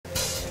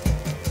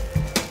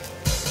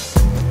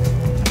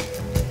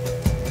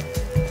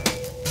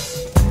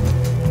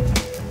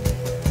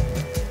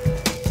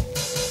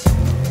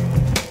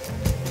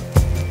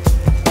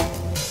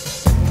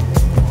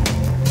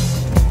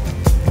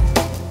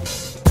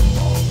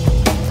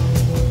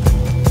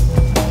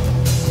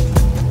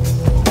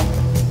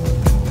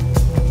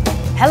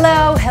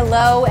Hello,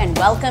 hello, and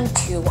welcome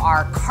to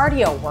our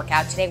cardio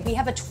workout. Today we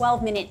have a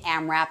 12-minute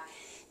AMRAP.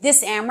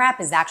 This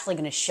AMRAP is actually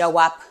going to show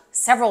up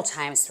several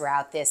times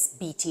throughout this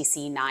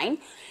BTC 9,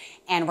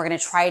 and we're going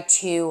to try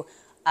to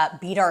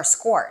beat our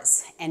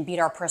scores and beat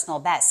our personal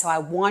best. So I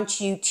want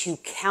you to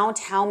count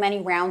how many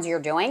rounds you're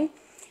doing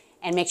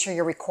and make sure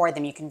you record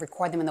them. You can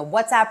record them in the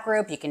WhatsApp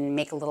group. You can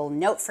make a little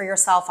note for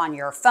yourself on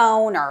your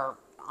phone or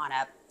on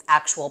an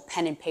actual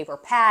pen and paper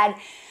pad.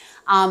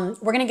 We're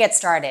going to get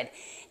started.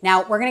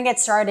 Now, we're going to get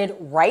started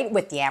right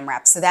with the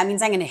AMRAP. So that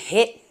means I'm going to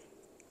hit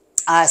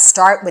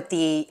start with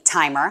the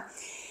timer.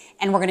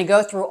 And we're going to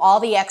go through all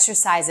the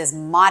exercises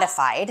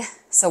modified.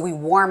 So we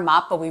warm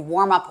up, but we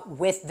warm up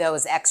with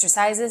those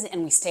exercises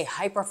and we stay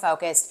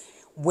hyper-focused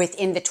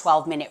within the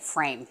 12-minute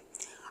frame.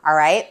 All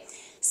right?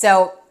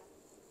 So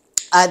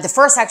the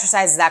first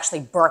exercise is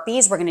actually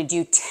burpees. We're going to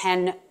do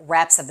 10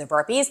 reps of the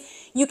burpees.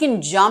 You can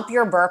jump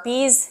your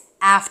burpees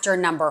after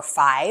number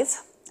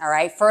 5. All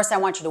right? First, I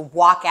want you to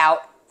walk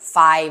out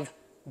 5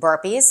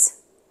 burpees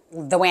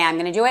the way I'm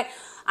going to do it.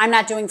 I'm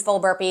not doing full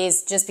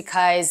burpees just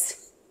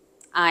because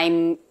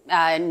I'm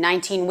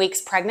 19 weeks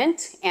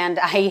pregnant and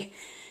I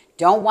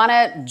don't want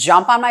to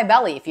jump on my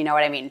belly, if you know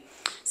what I mean.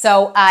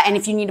 So, and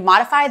if you need to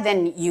modify,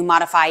 then you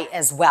modify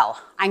as well.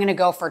 I'm going to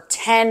go for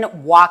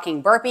 10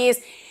 walking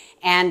burpees,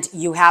 and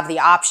you have the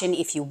option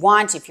if you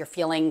want, if you're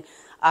feeling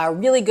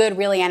really good,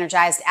 really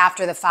energized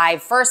after the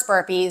 5 first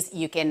burpees,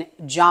 you can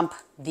jump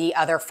the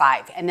other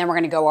 5. And then we're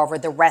going to go over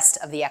the rest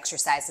of the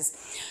exercises.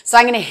 So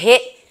I'm going to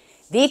hit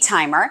the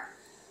timer.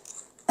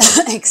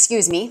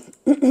 Excuse me.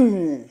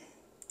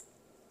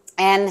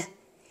 And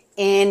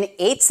in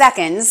 8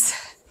 seconds,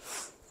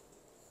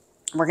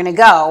 we're going to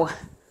go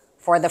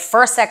for the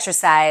first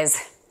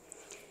exercise.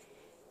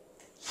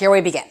 Here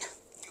we begin.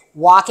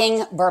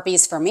 Walking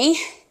burpees for me.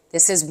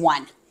 This is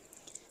 1.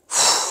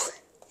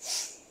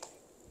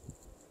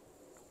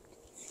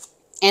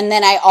 And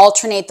then I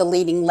alternate the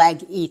leading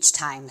leg each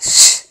time.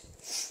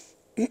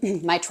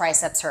 My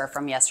triceps hurt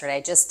from yesterday.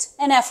 Just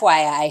an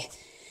FYI.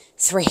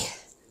 3.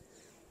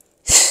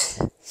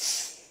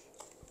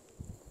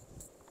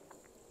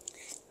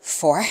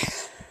 4.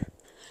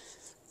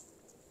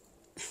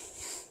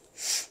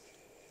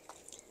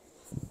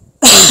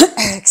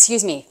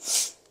 excuse me.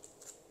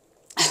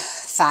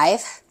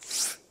 5.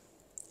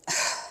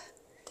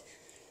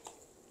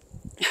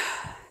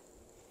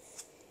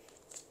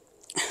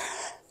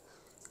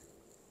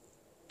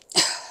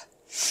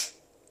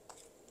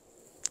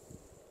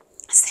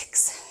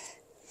 6.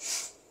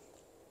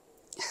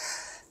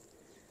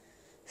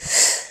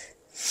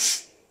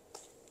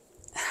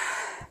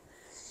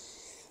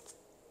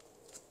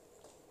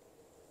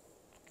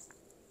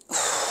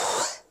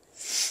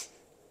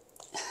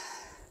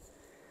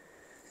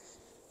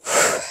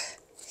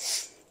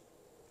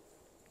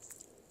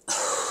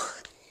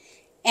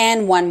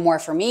 1 more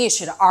for me. You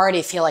should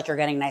already feel like you're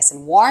getting nice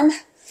and warm.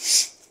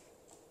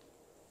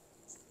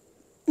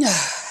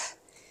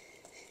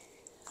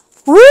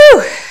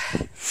 Woo!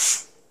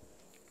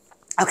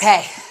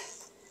 Okay.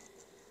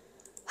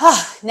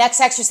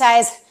 Next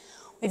exercise,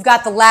 we've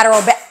got the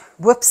lateral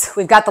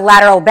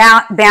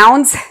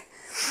bounds.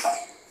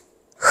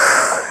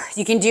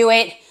 You can do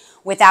it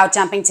without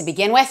jumping to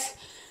begin with.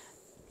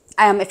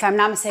 If I'm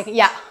not mistaken,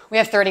 yeah, we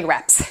have 30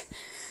 reps.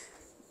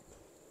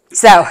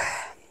 So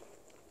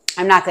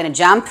I'm not going to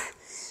jump,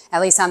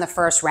 at least on the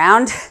first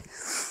round.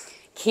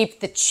 Keep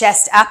the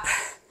chest up.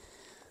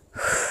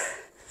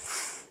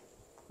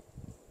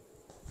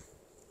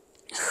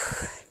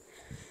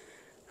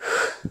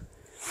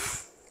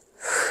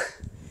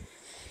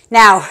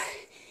 Now,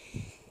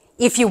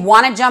 if you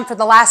want to jump for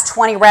the last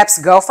 20 reps,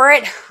 go for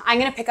it. I'm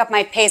going to pick up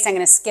my pace. I'm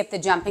going to skip the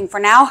jumping for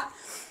now.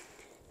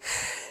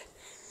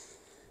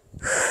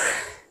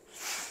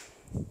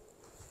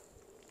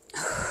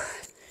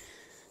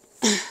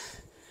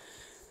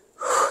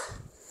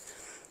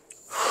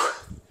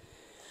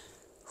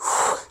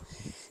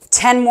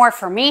 Ten more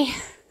for me.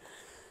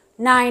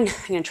 9. I'm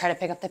going to try to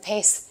pick up the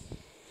pace.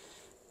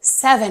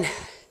 7.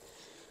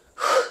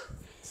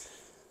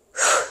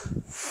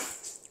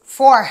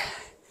 4,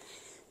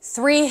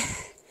 3,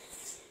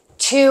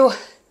 2,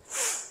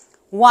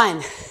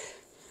 1.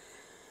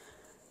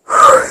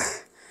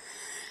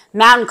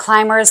 Mountain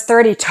climbers,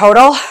 30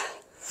 total.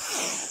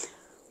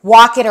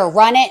 Walk it or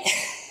run it.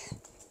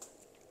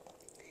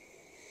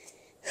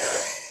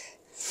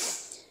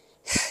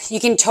 You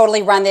can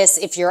totally run this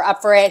if you're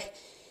up for it.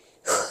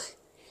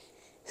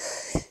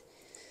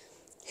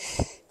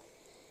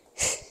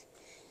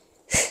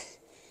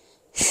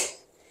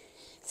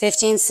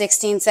 15,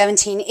 16,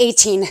 17,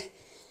 18,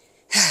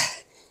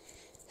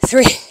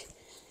 3,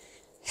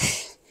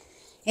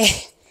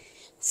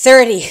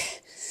 30.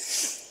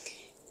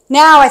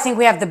 Now I think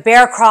we have the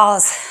bear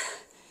crawls.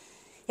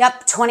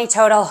 Yep, 20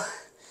 total.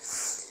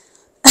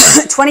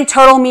 20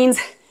 total means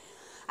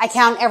I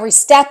count every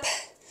step.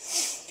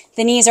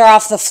 The knees are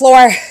off the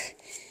floor,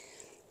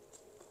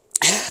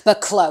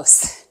 but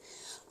close.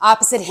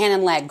 Opposite hand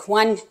and leg.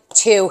 1,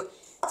 2,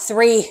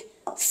 3,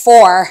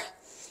 4,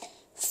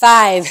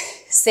 5,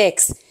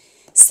 6,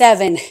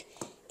 7,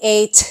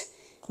 8,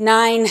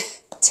 9,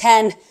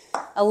 10,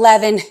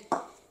 11,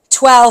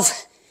 12,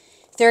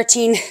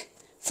 13,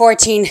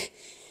 14,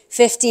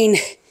 15,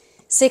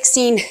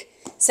 16,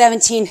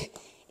 17,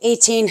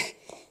 18,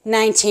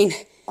 19,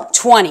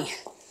 20.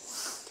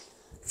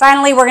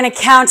 Finally, we're going to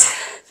count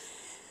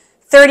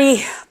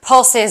 30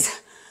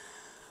 pulses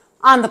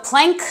on the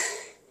plank.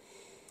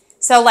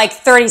 So like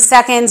 30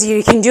 seconds,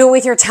 you can do it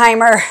with your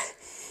timer,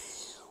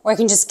 or you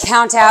can just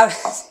count out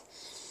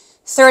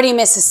 30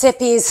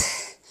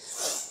 Mississippis.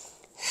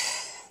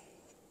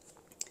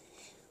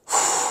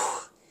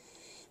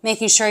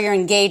 Making sure you're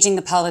engaging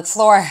the pelvic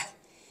floor.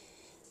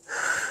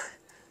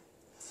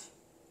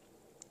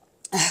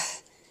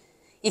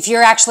 If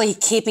you're actually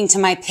keeping to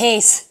my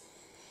pace,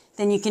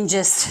 then you can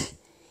just,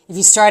 if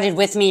you started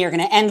with me, you're going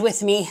to end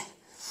with me.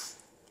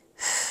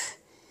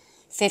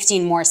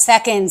 15 more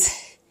seconds.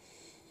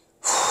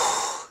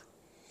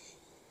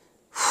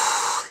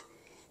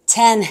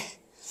 10.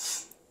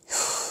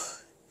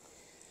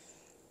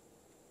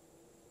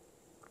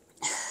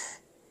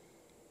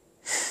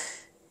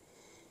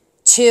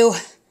 2,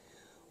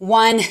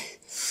 1,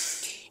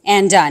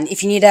 and done.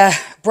 If you need a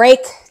break,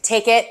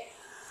 take it.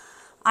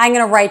 I'm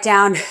going to write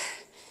down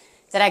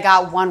that I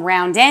got 1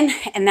 round in,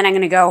 and then I'm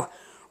going to go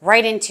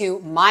right into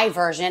my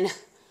version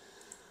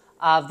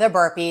of the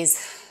burpees.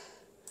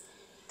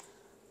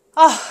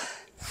 Oh.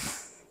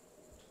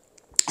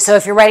 So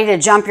if you're ready to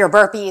jump your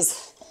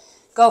burpees,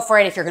 go for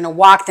it. If you're going to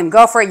walk them,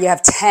 go for it. You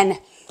have 10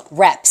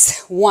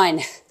 reps. 1.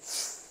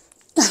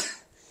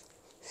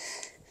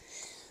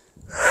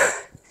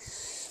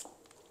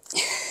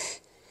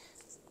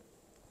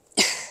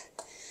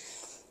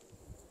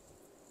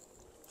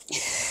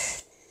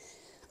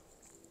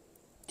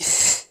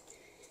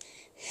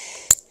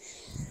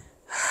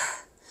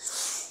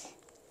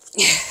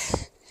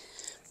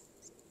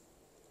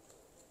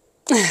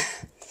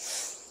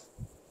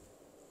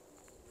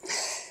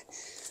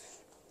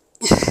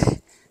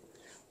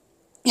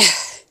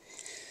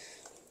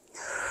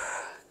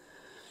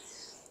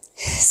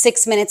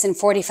 6 minutes and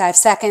 45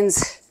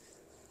 seconds.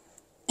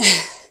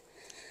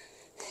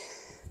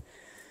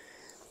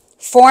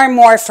 4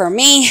 more for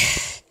me.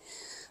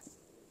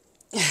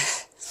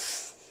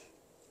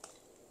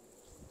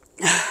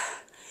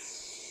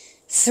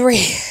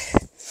 3.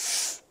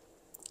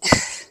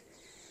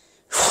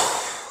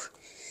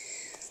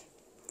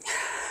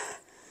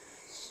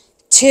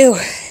 2.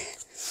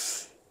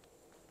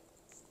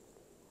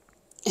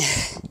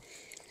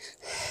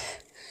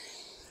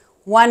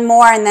 1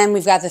 more, and then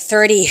we've got the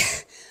 30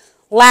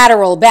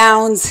 lateral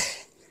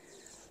bounds.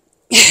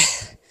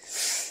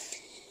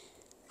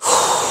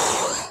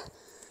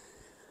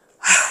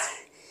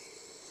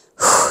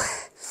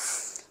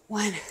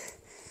 1,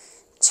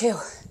 2.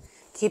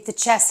 Keep the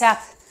chest up.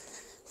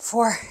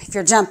 4. If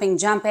you're jumping,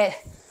 jump it.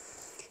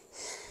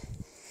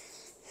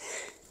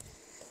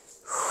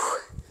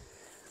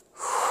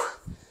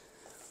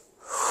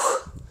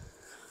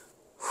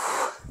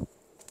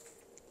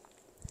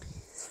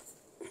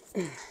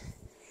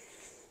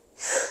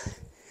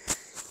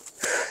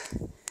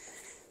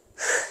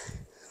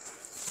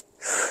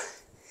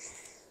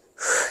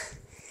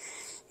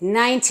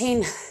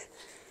 19,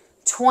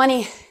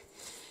 20,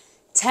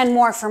 10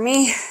 more for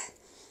me.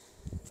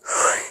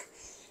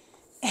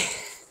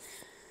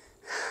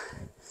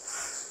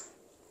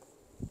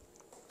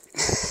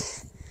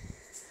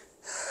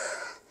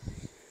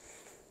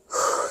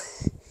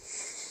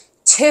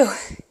 2,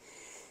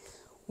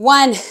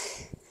 1.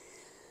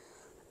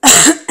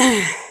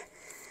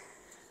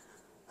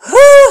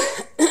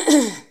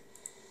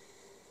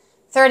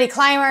 30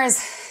 climbers.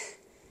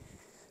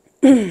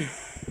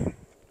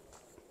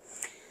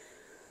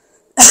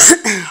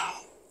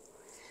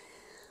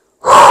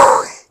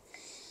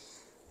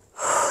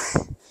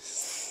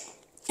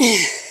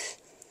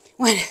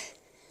 1.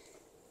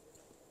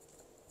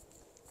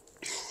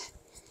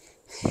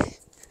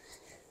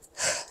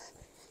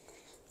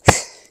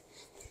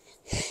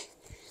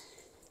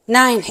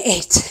 9,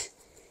 8.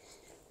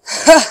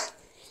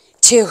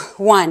 2,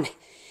 1.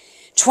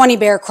 20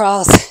 bear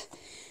crawls.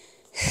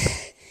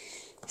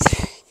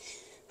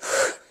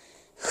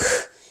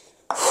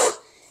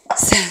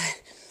 7,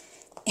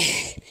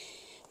 8,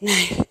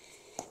 9,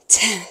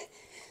 10,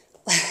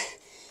 11,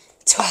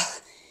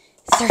 12,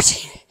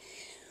 13,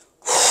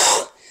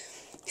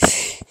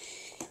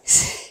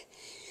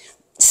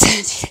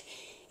 17,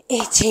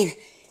 18,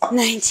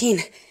 19,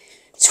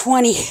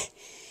 20.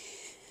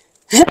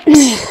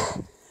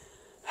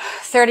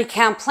 30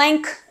 count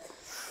plank.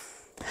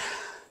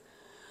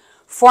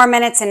 4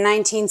 minutes and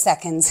 19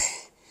 seconds.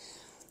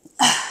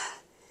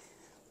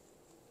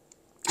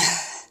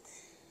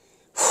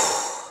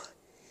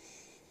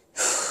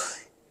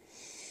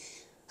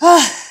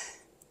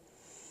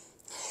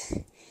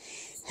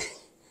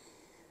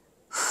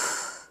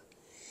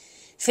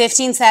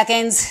 15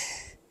 seconds.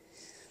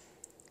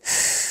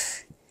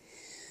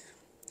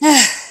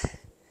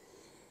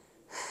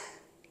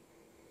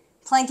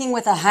 Planking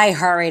with a high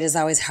heart rate is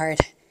always hard.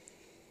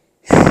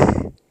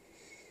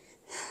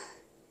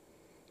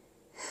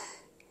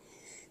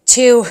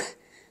 2,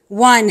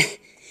 1.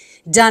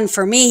 Done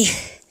for me.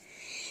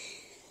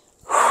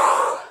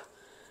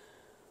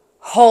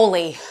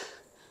 Holy.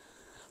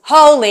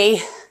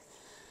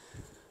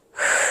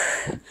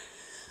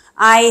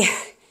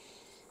 I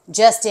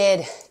just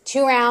did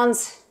 2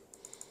 rounds,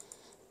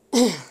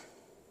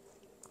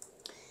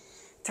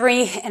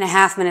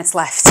 3.5 minutes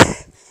left.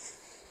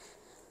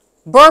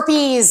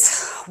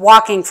 Burpees,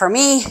 walking for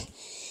me,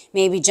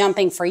 maybe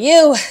jumping for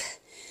you.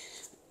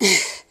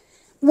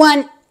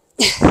 1.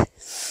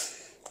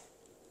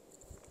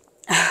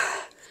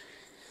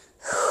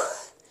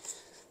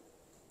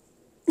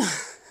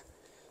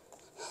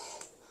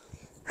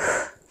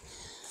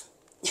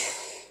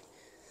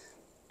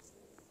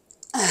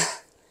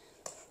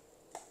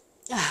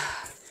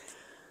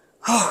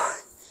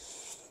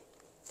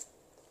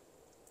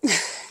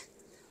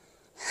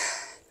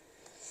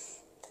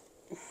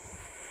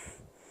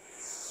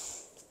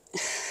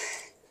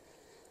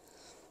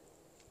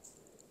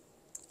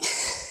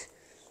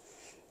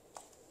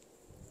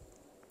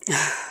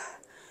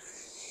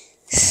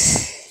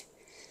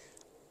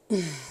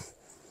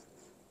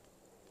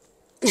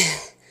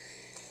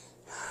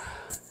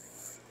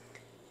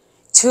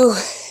 2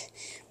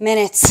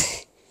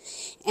 minutes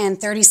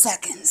and 30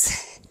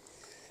 seconds.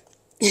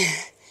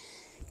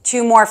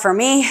 2 more for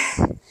me.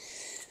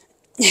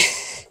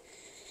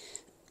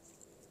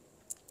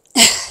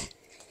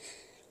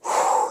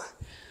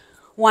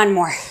 One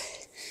more.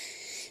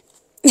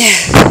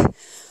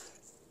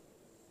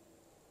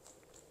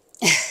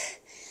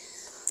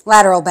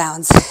 Lateral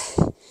bounds.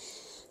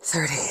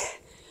 30.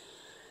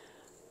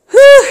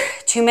 Whew.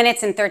 2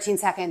 minutes and 13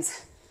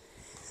 seconds.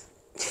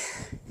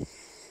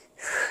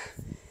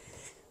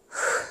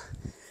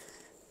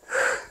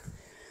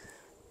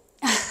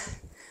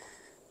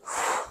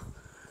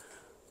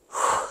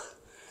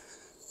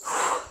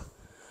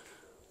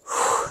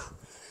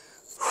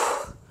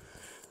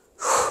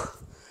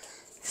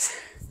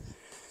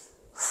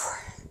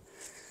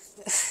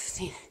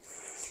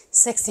 $15,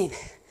 $16,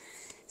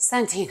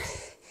 $17,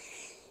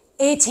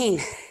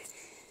 $18,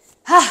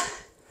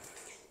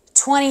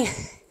 $20,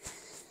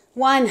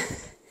 $1,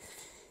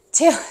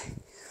 $2,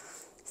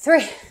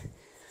 $3,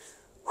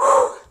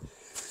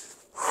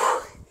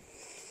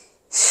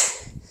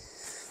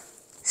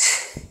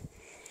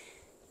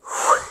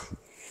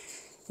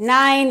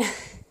 $9,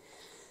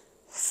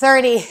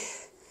 $30.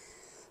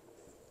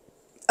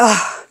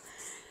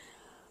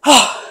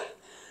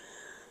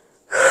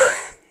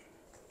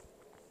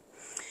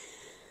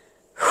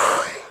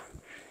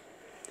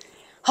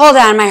 Hold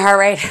on my heart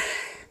rate.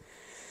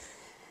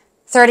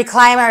 30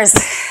 climbers.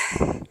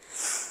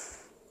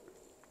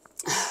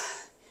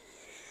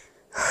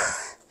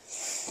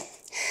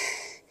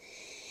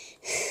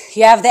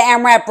 You have the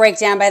AMRAP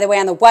breakdown, by the way,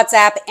 on the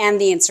WhatsApp and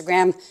the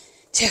Instagram.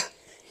 2,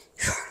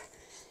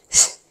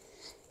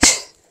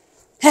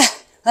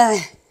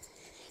 11,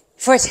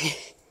 14,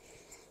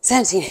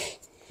 17,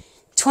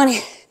 20,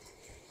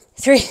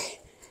 3,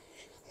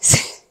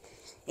 6,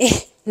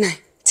 8, 9,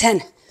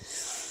 10.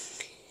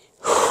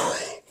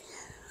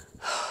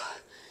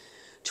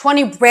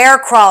 20 bear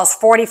crawls,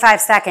 45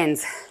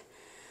 seconds.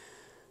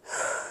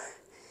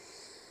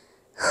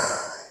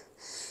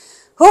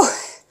 Whew.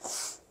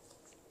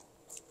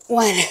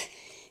 1,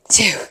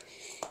 2,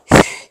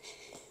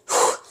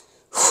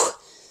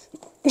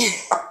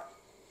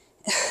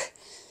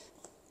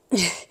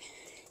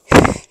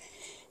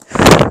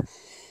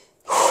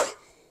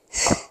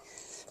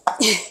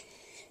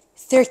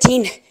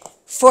 13,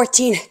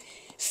 14,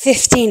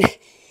 15,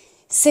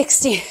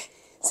 16,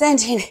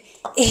 17,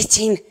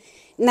 18,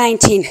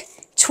 19,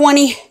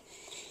 20,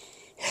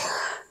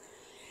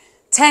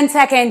 10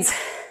 seconds.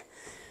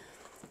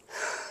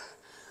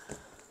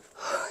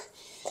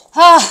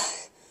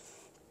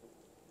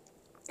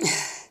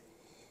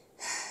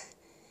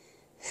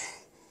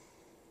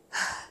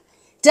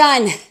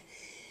 Done.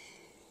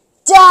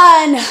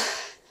 Done.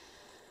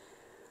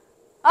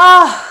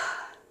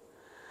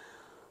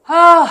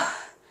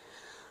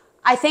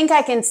 I think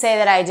I can say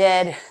that I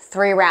did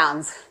 3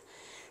 rounds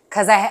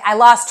because I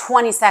lost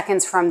 20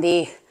 seconds from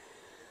the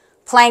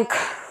plank.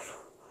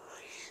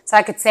 So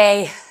I could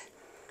say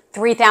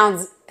 3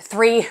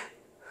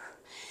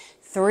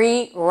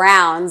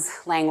 rounds,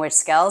 language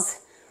skills,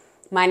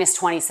 minus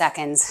 20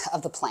 seconds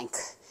of the plank.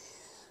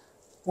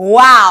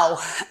 Wow.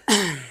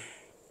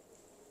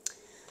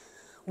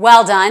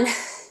 Well done.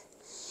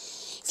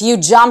 If you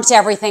jumped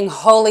everything,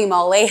 holy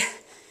moly,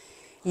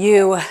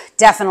 you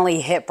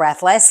definitely hit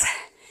breathless.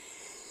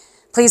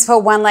 Please put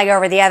one leg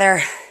over the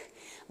other,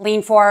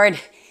 lean forward.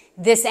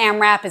 This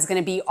AMRAP is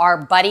gonna be our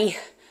buddy.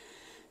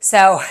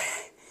 So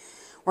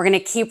we're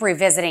gonna keep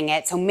revisiting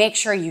it. So make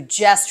sure you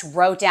just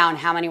wrote down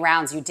how many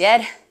rounds you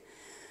did.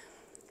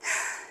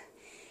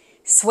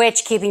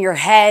 Switch, keeping your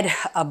head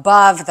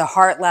above the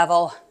heart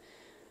level.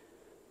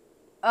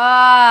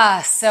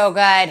 So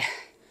good.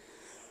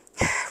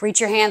 Reach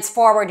your hands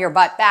forward, your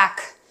butt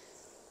back.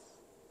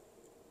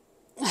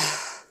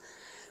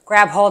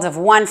 Grab hold of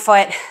one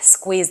foot,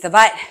 squeeze the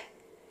butt.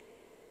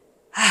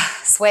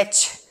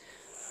 Switch.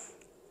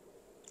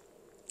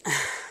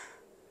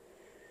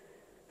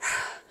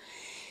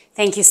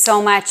 Thank you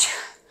so much.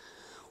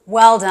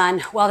 Well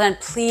done. Well done.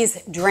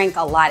 Please drink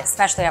a lot,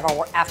 especially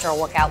after a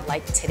workout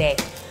like today.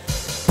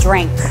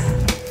 Drink.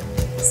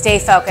 Stay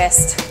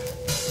focused.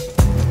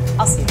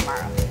 I'll see you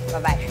tomorrow.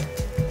 Bye-bye.